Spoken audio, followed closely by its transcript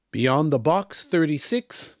Beyond the Box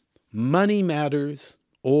 36, Money Matters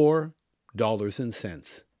or Dollars and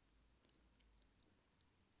Cents.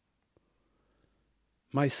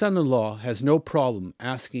 My son-in-law has no problem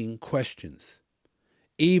asking questions,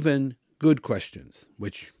 even good questions,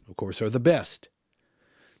 which, of course, are the best.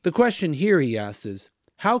 The question here he asks is,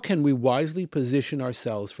 how can we wisely position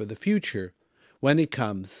ourselves for the future when it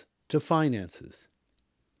comes to finances?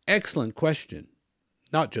 Excellent question,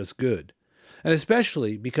 not just good, and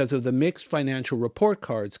especially because of the mixed financial report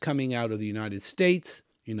cards coming out of the United States,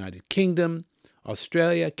 United Kingdom,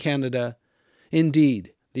 Australia, Canada,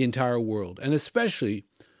 indeed, the entire world, and especially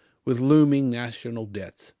with looming national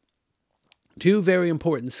debts. Two very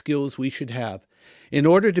important skills we should have in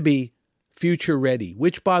order to be future ready,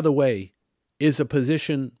 which, by the way, is a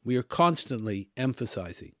position we are constantly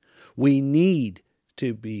emphasizing. We need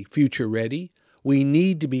to be future ready. We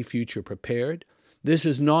need to be future prepared. This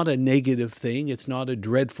is not a negative thing. It's not a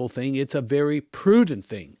dreadful thing. It's a very prudent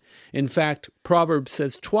thing. In fact, Proverbs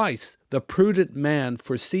says twice, the prudent man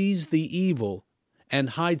foresees the evil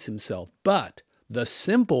and hides himself, but the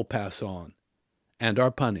simple pass on and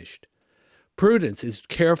are punished. Prudence is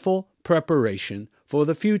careful preparation for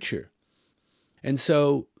the future. And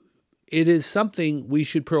so it is something we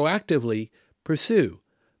should proactively pursue,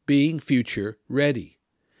 being future ready.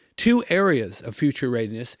 Two areas of future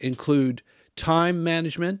readiness include time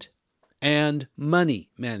management and money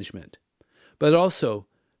management, but also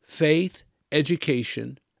faith,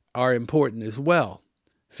 education are important as well.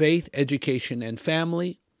 Faith, education, and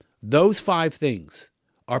family, those five things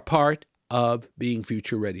are part of being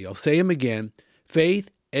future ready. I'll say them again: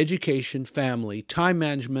 faith, education, family, time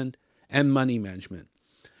management, and money management.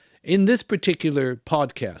 In this particular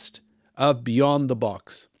podcast of Beyond the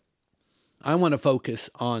Box, I want to focus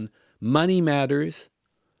on money matters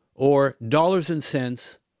or dollars and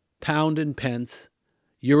cents, pound and pence,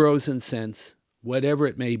 euros and cents, whatever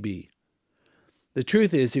it may be. The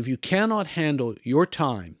truth is, if you cannot handle your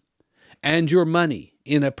time and your money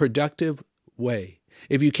in a productive way,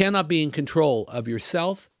 if you cannot be in control of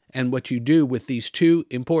yourself and what you do with these two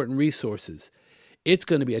important resources, it's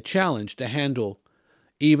going to be a challenge to handle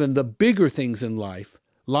even the bigger things in life,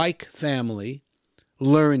 like family,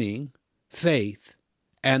 learning, faith,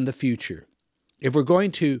 and the future. If we're going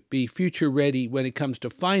to be future ready when it comes to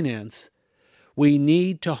finance, we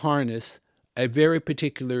need to harness a very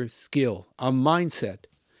particular skill, a mindset.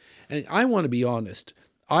 And I want to be honest,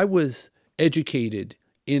 I was educated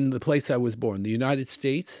in the place I was born, the United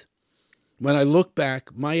States. When I look back,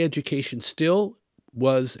 my education still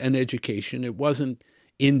was an education. It wasn't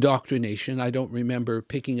indoctrination. I don't remember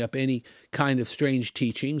picking up any kind of strange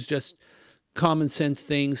teachings, just common sense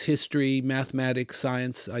things, history, mathematics,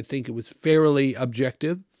 science. I think it was fairly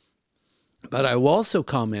objective. But I will also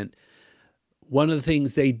comment, one of the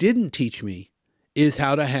things they didn't teach me is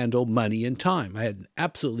how to handle money and time. I had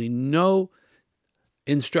absolutely no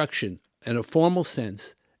instruction in a formal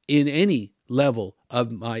sense in any level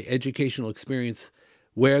of my educational experience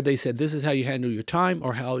where they said, this is how you handle your time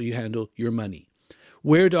or how you handle your money.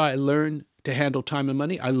 Where do I learn to handle time and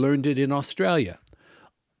money? I learned it in Australia,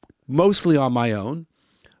 mostly on my own,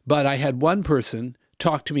 but I had one person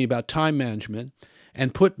talk to me about time management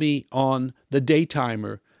and put me on the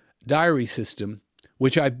Daytimer diary system,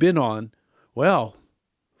 which I've been on, well,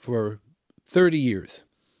 for 30 years.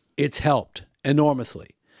 It's helped enormously.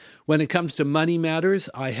 When it comes to money matters,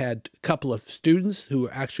 I had a couple of students who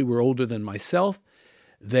actually were older than myself.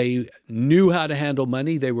 They knew how to handle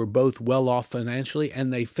money. They were both well off financially,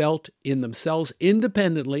 and they felt in themselves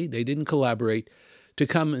independently, they didn't collaborate, to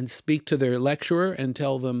come and speak to their lecturer and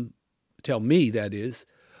tell me, that is,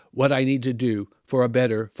 what I need to do for a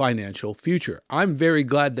better financial future. I'm very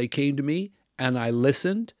glad they came to me and I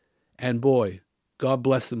listened, and boy, God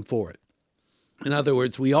bless them for it. In other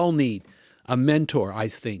words, we all need a mentor, I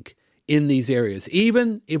think, in these areas.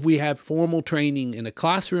 Even if we have formal training in a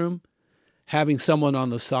classroom, having someone on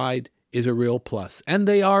the side is a real plus. And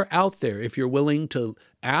they are out there if you're willing to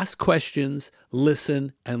ask questions,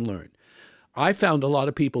 listen, and learn. I found a lot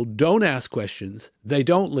of people don't ask questions, they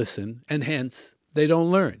don't listen, and hence they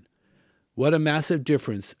don't learn. What a massive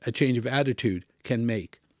difference a change of attitude can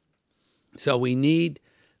make. So we need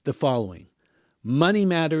the following: money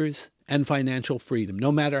matters and financial freedom.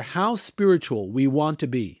 No matter how spiritual we want to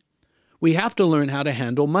be, we have to learn how to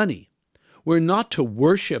handle money. We're not to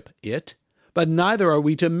worship it, but neither are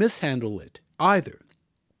we to mishandle it either.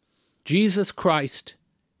 Jesus Christ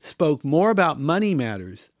spoke more about money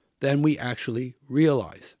matters than we actually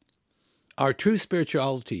realize. Our true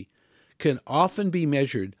spirituality can often be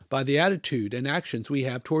measured by the attitude and actions we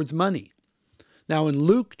have towards money. Now in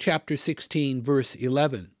Luke chapter 16, verse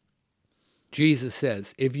 11, Jesus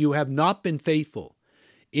says, if you have not been faithful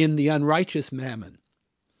in the unrighteous mammon,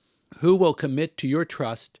 who will commit to your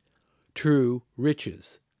trust true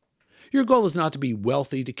riches? Your goal is not to be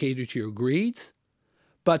wealthy to cater to your greeds,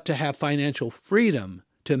 but to have financial freedom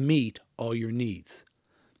to meet all your needs.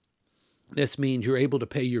 This means you're able to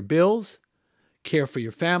pay your bills, care for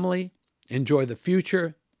your family, enjoy the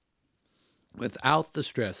future without the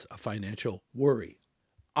stress of financial worry.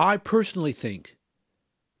 I personally think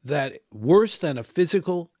that worse than a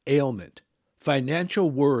physical ailment, financial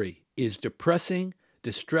worry is depressing,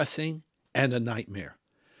 distressing, and a nightmare.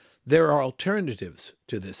 There are alternatives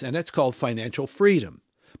to this, and it's called financial freedom.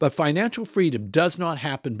 But financial freedom does not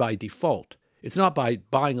happen by default. It's not by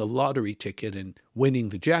buying a lottery ticket and winning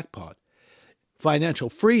the jackpot. Financial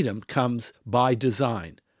freedom comes by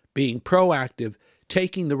design, being proactive,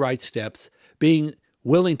 taking the right steps, being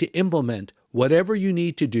willing to implement whatever you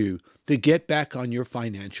need to do to get back on your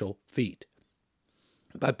financial feet.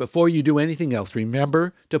 But before you do anything else,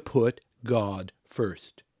 remember to put God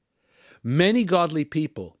first. Many godly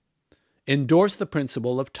people endorse the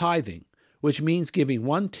principle of tithing, which means giving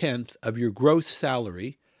 1/10 of your gross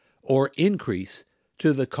salary or increase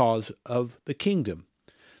to the cause of the kingdom.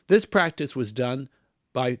 This practice was done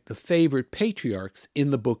by the favored patriarchs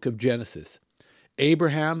in the book of Genesis.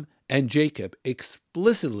 Abraham and Jacob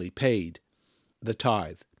explicitly paid the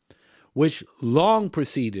tithe, which long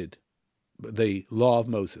preceded the law of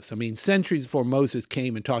Moses. I mean, centuries before Moses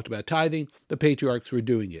came and talked about tithing, the patriarchs were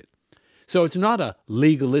doing it. So it's not a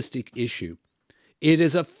legalistic issue. It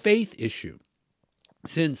is a faith issue,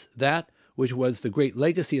 since that which was the great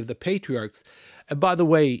legacy of the patriarchs. And by the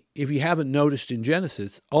way, if you haven't noticed in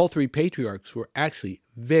Genesis, all three patriarchs were actually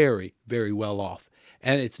very, very well off.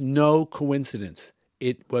 And it's no coincidence.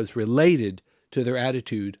 It was related to their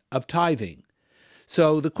attitude of tithing.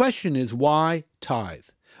 So the question is, why tithe?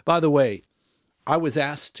 By the way, I was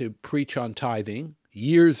asked to preach on tithing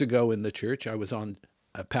years ago in the church. I was on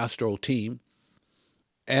a pastoral team.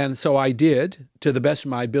 And so I did, to the best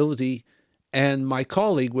of my ability. And my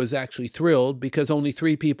colleague was actually thrilled because only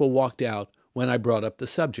 3 people walked out when I brought up the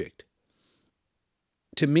subject.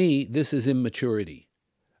 To me, this is immaturity.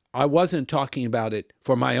 I wasn't talking about it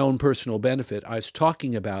for my own personal benefit. I was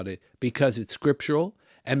talking about it because it's scriptural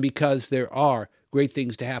and because there are great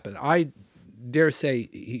things to happen. I dare say,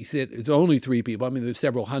 he said, it's only 3 people. I mean, there's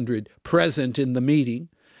several hundred present in the meeting.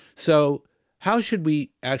 So how should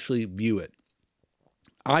we actually view it?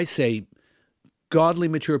 I say godly,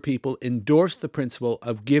 mature people endorse the principle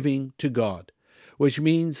of giving to God, which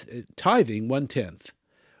means tithing 1/10.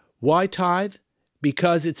 Why tithe?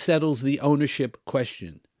 Because it settles the ownership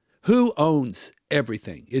question. Who owns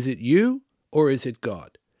everything? Is it you or is it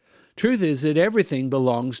God? Truth is that everything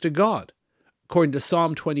belongs to God. According to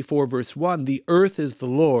Psalm 24, verse 1, the earth is the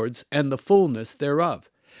Lord's and the fullness thereof.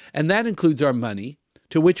 And that includes our money,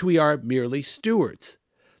 to which we are merely stewards.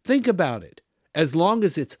 Think about it. As long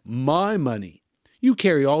as it's my money, you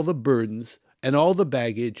carry all the burdens and all the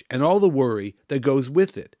baggage and all the worry that goes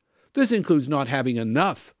with it. This includes not having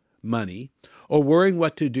enough money or worrying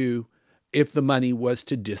what to do if the money was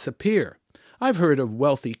to disappear. I've heard of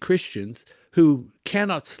wealthy Christians who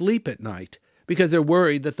cannot sleep at night because they're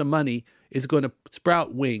worried that the money is going to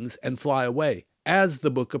sprout wings and fly away, as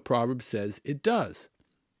the book of Proverbs says it does.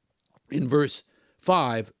 In verse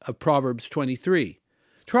 5 of Proverbs 23,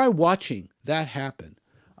 try watching that happen.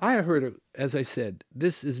 I heard, as I said,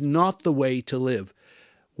 this is not the way to live.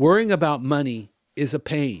 Worrying about money is a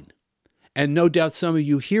pain. And no doubt some of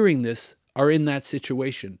you hearing this are in that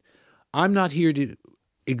situation. I'm not here to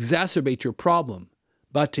exacerbate your problem,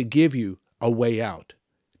 but to give you a way out,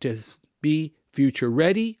 to be future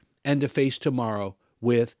ready and to face tomorrow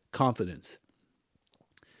with confidence.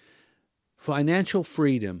 Financial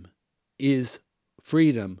freedom is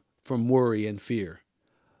freedom from worry and fear.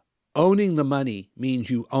 Owning the money means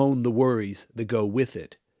you own the worries that go with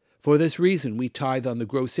it. For this reason, we tithe on the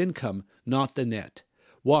gross income, not the net.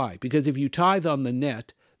 Why? Because if you tithe on the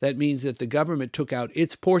net, that means that the government took out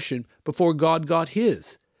its portion before God got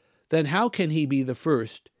his. Then how can he be the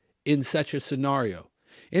first in such a scenario?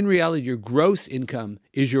 In reality, your gross income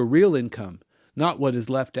is your real income, not what is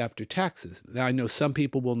left after taxes. Now, I know some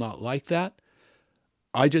people will not like that.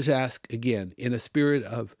 I just ask, again, in a spirit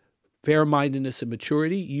of fair-mindedness and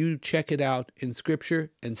maturity, you check it out in Scripture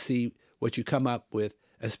and see what you come up with,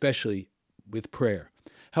 especially with prayer.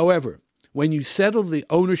 However, when you settle the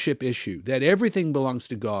ownership issue, that everything belongs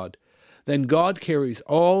to God, then God carries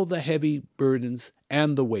all the heavy burdens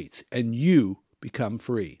and the weights, and you become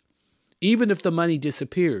free. Even if the money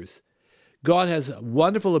disappears, God has a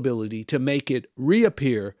wonderful ability to make it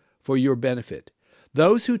reappear for your benefit.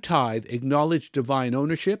 Those who tithe acknowledge divine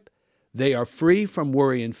ownership. They are free from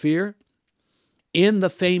worry and fear. In the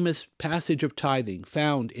famous passage of tithing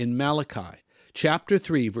found in Malachi, chapter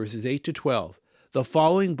 3, verses 8 to 12, the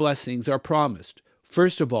following blessings are promised.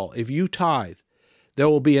 First of all, if you tithe, there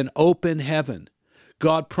will be an open heaven.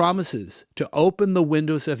 God promises to open the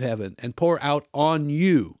windows of heaven and pour out on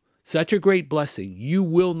you such a great blessing, you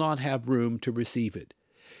will not have room to receive it.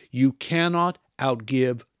 You cannot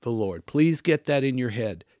outgive the Lord. Please get that in your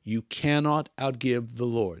head. You cannot outgive the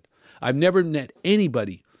Lord. I've never met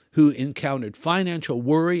anybody who encountered financial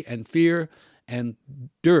worry and fear and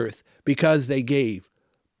dearth because they gave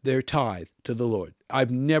their tithe to the Lord.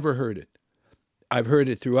 I've never heard it. I've heard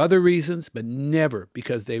it through other reasons, but never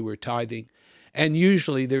because they were tithing. And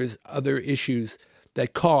usually there's other issues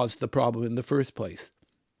that caused the problem in the first place.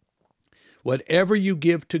 Whatever you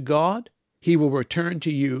give to God, he will return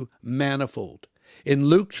to you manifold. In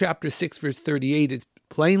Luke chapter 6, verse 38, it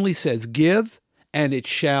plainly says, give, and it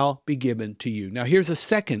shall be given to you. Now, here's a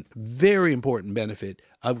second very important benefit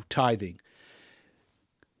of tithing.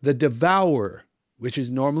 The devourer, which is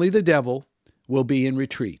normally the devil, will be in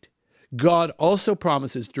retreat. God also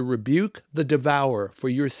promises to rebuke the devourer for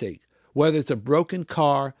your sake, whether it's a broken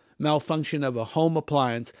car, malfunction of a home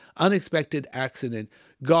appliance, unexpected accident.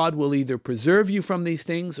 God will either preserve you from these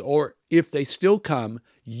things, or if they still come,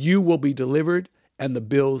 you will be delivered and the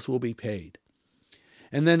bills will be paid.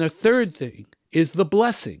 And then a third thing is the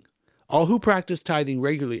blessing. All who practice tithing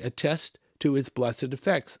regularly attest to its blessed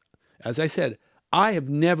effects. As I said, I have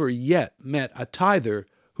never yet met a tither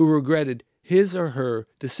who regretted his or her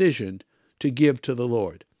decision to give to the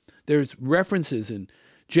Lord. There's references in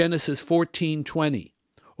Genesis 14:20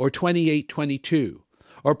 or 28:22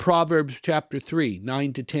 or Proverbs chapter 3,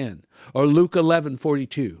 9 to 10 or Luke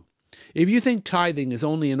 11:42. If you think tithing is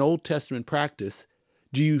only an Old Testament practice,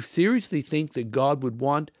 do you seriously think that God would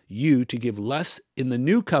want you to give less in the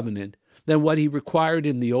new covenant than what he required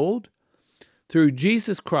in the old? Through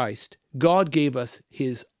Jesus Christ, God gave us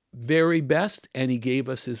his very best and he gave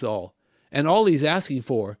us his all. And all he's asking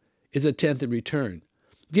for is a tenth in return.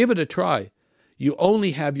 Give it a try. You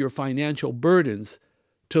only have your financial burdens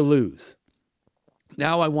to lose.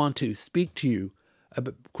 Now I want to speak to you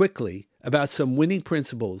quickly about some winning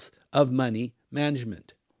principles of money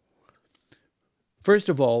management. First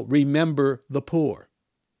of all, remember the poor.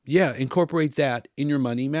 Yeah, incorporate that in your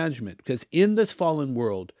money management, because in this fallen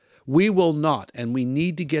world, we will not, and we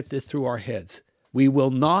need to get this through our heads, we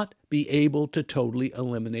will not be able to totally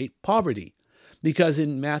eliminate poverty. Because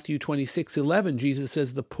in Matthew 26:11, Jesus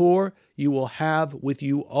says, the poor you will have with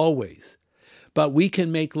you always. But we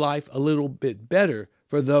can make life a little bit better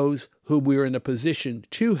for those who we're in a position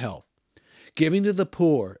to help. Giving to the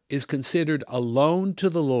poor is considered a loan to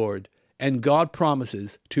the Lord, and God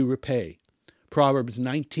promises to repay. Proverbs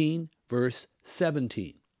 19, verse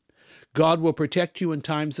 17. God will protect you in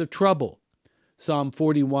times of trouble. Psalm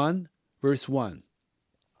 41, verse 1.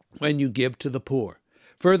 When you give to the poor.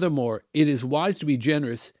 Furthermore, it is wise to be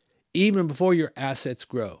generous even before your assets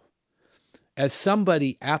grow. As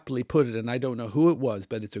somebody aptly put it, and I don't know who it was,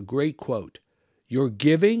 but it's a great quote, your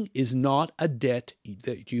giving is not a debt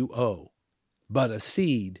that you owe, but a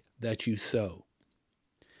seed that you sow.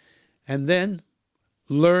 And then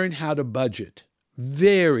learn how to budget.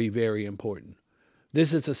 Very, very important.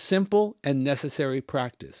 This is a simple and necessary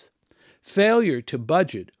practice. Failure to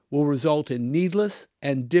budget will result in needless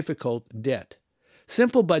and difficult debt.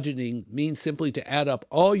 Simple budgeting means simply to add up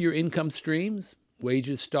all your income streams,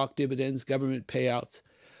 wages, stock dividends, government payouts,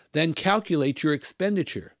 then calculate your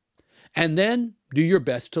expenditure, and then do your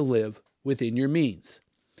best to live within your means.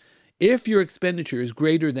 If your expenditure is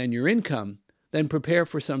greater than your income, then prepare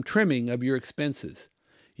for some trimming of your expenses.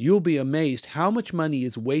 You'll be amazed how much money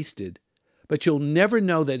is wasted, but you'll never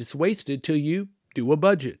know that it's wasted till you do a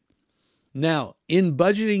budget. Now, in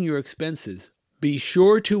budgeting your expenses, be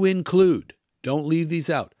sure to include, don't leave these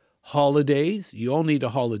out, holidays, you all need a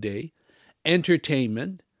holiday,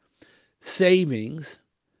 entertainment, savings,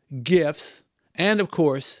 gifts, and of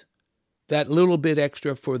course, that little bit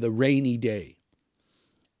extra for the rainy day.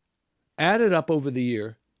 Add it up over the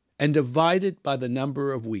year and divide it by the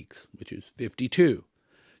number of weeks, which is 52.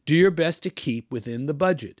 Do your best to keep within the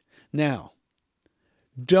budget. Now,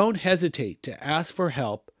 don't hesitate to ask for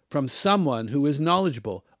help from someone who is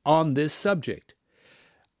knowledgeable on this subject.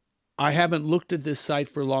 I haven't looked at this site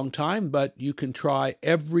for a long time, but you can try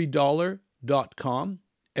everydollar.com,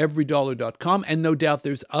 everydollar.com, and no doubt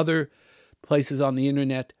there's other places on the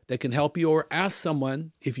internet that can help you, or ask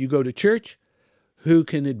someone, if you go to church, who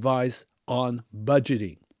can advise on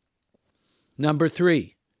budgeting. Number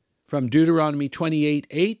 3, from Deuteronomy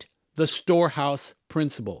 28:8, the storehouse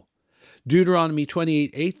principle. Deuteronomy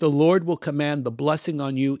 28:8, the Lord will command the blessing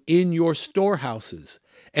on you in your storehouses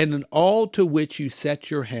and in all to which you set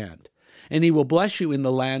your hand, and he will bless you in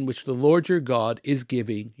the land which the Lord your God is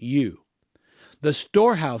giving you. The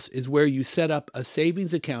storehouse is where you set up a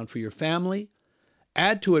savings account for your family,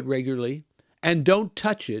 add to it regularly, and don't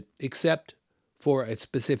touch it except for a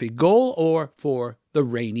specific goal or for the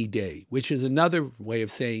rainy day, which is another way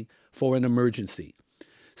of saying for an emergency.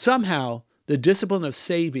 Somehow, the discipline of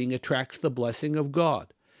saving attracts the blessing of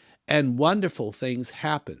God, and wonderful things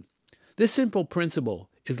happen. This simple principle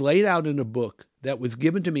is laid out in a book that was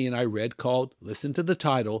given to me and I read called, listen to the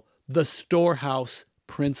title, The Storehouse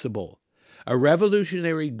Principle, a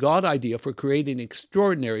revolutionary God idea for creating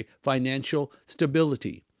extraordinary financial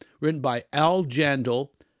stability, written by Al Jandal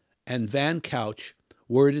and Van Couch,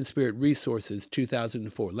 Word and Spirit Resources,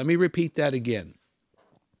 2004. Let me repeat that again.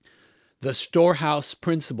 The Storehouse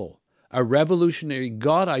Principle, a revolutionary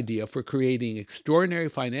God idea for creating extraordinary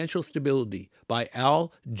financial stability, by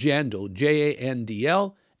Al Jandal,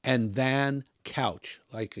 Jandl, and Van Couch,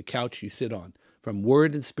 like a couch you sit on, from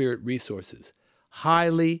Word and Spirit Resources.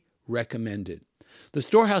 Highly recommended. The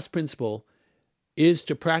Storehouse Principle is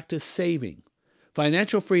to practice saving.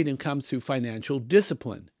 Financial freedom comes through financial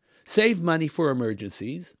discipline. Save money for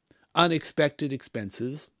emergencies, unexpected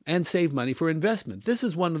expenses, and save money for investment. This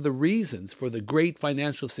is one of the reasons for the great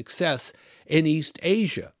financial success in East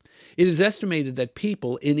Asia. It is estimated that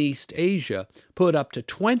people in East Asia put up to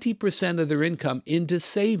 20% of their income into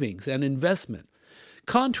savings and investment.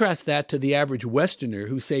 Contrast that to the average Westerner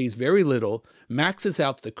who saves very little, maxes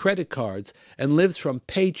out the credit cards, and lives from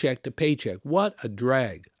paycheck to paycheck. What a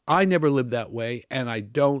drag. I never lived that way, and I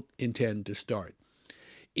don't intend to start.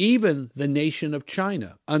 Even the nation of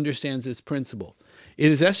China understands this principle. It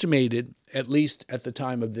is estimated, at least at the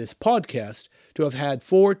time of this podcast, to have had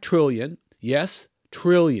 $4 trillion, yes,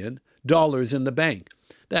 trillion, dollars in the bank.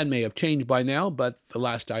 That may have changed by now, but the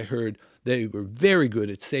last I heard, they were very good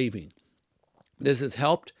at saving. This has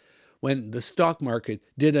helped when the stock market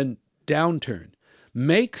did a downturn.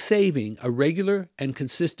 Make saving a regular and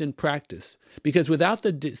consistent practice, because without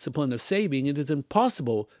the discipline of saving, it is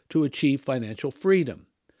impossible to achieve financial freedom.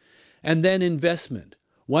 And then investment.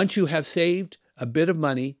 Once you have saved a bit of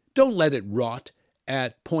money, don't let it rot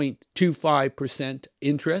at 0.25%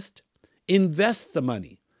 interest. Invest the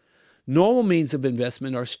money. Normal means of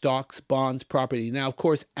investment are stocks, bonds, property. Now, of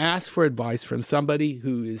course, ask for advice from somebody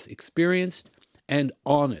who is experienced and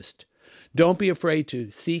honest. Don't be afraid to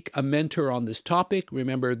seek a mentor on this topic.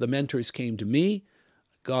 Remember, the mentors came to me,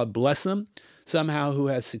 God bless them, somehow who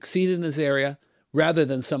has succeeded in this area, rather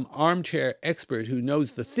than some armchair expert who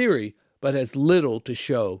knows the theory but has little to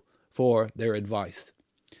show for their advice.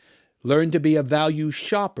 Learn to be a value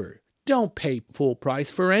shopper. Don't pay full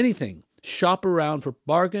price for anything. Shop around for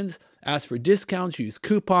bargains, ask for discounts, use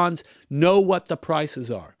coupons, know what the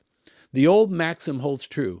prices are. The old maxim holds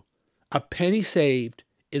true. A penny saved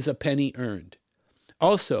is a penny earned.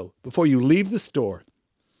 Also, before you leave the store,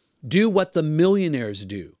 do what the millionaires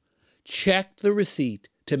do. Check the receipt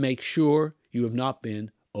to make sure you have not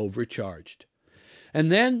been overcharged.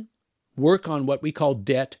 And then work on what we call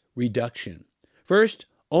debt reduction. First,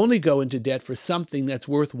 only go into debt for something that's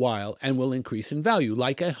worthwhile and will increase in value,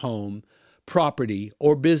 like a home, property,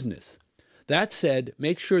 or business. That said,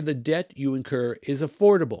 make sure the debt you incur is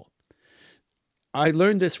affordable. I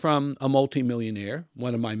learned this from a multimillionaire,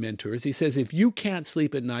 one of my mentors. He says, if you can't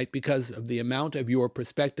sleep at night because of the amount of your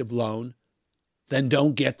prospective loan, then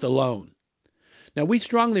don't get the loan. Now, we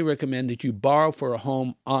strongly recommend that you borrow for a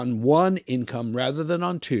home on one income rather than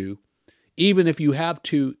on two, even if you have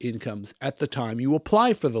two incomes at the time you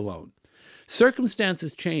apply for the loan.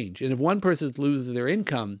 Circumstances change, and if one person loses their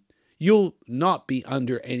income, you'll not be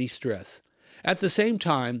under any stress. At the same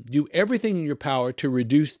time, do everything in your power to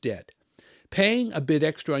reduce debt. Paying a bit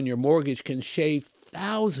extra on your mortgage can shave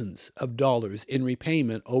thousands of dollars in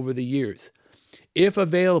repayment over the years, if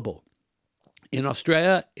available. In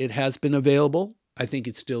Australia, it has been available. I think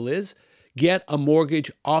it still is. Get a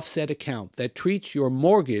mortgage offset account that treats your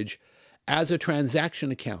mortgage as a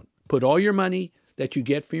transaction account. Put all your money that you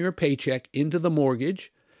get from your paycheck into the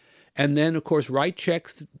mortgage, and then, of course, write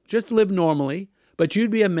checks. Just live normally, but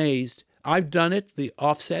you'd be amazed. I've done it, the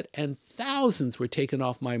offset, and thousands were taken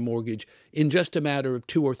off my mortgage in just a matter of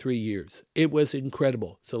 2 or 3 years. It was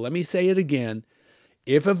incredible. So let me say it again.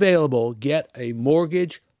 If available, get a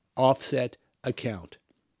mortgage offset account.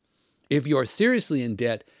 If you're seriously in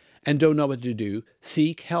debt and don't know what to do,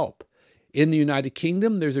 seek help. In the United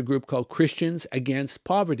Kingdom, there's a group called Christians Against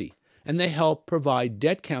Poverty, and they help provide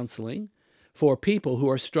debt counseling for people who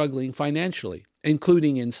are struggling financially,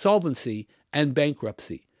 including insolvency and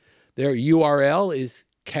bankruptcy. Their URL is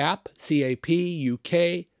capuk.org.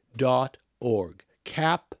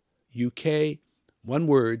 Capuk, one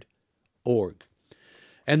word, org.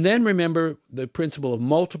 And then remember the principle of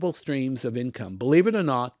multiple streams of income. Believe it or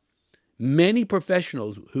not, many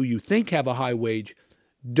professionals who you think have a high wage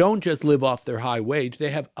don't just live off their high wage.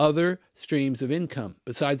 They have other streams of income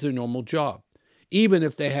besides their normal job, even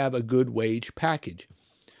if they have a good wage package.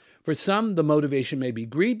 For some, the motivation may be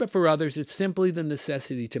greed, but for others, it's simply the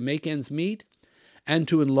necessity to make ends meet and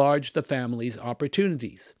to enlarge the family's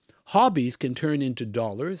opportunities. Hobbies can turn into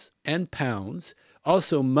dollars and pounds.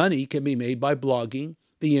 Also, money can be made by blogging,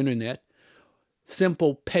 the internet,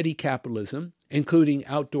 simple petty capitalism, including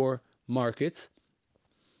outdoor markets.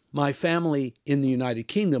 My family in the United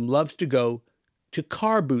Kingdom loves to go to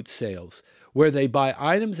car boot sales, where they buy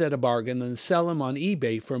items at a bargain and sell them on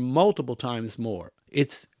eBay for multiple times more.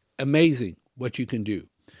 It's amazing what you can do.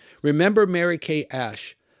 Remember Mary Kay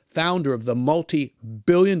Ash, founder of the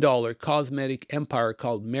multi-billion-dollar cosmetic empire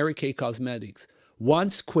called Mary Kay Cosmetics,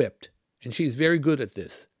 once quipped, and she's very good at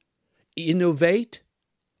this, innovate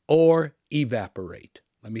or evaporate.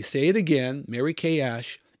 Let me say it again, Mary Kay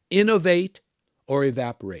Ash, innovate or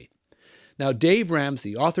evaporate. Now, Dave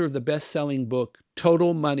Ramsey, author of the best-selling book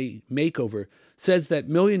Total Money Makeover, says that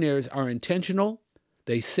millionaires are intentional,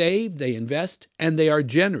 they save, they invest, and they are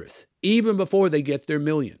generous, even before they get their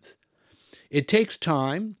millions. It takes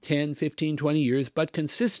time, 10, 15, 20 years, but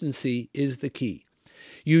consistency is the key.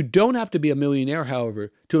 You don't have to be a millionaire,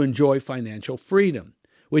 however, to enjoy financial freedom,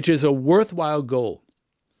 which is a worthwhile goal.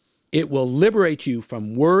 It will liberate you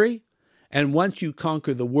from worry, and once you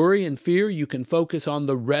conquer the worry and fear, you can focus on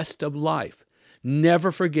the rest of life.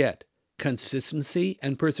 Never forget, consistency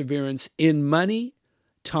and perseverance in money,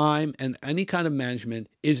 time, and any kind of management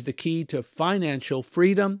is the key to financial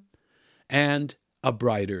freedom and a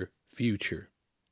brighter future.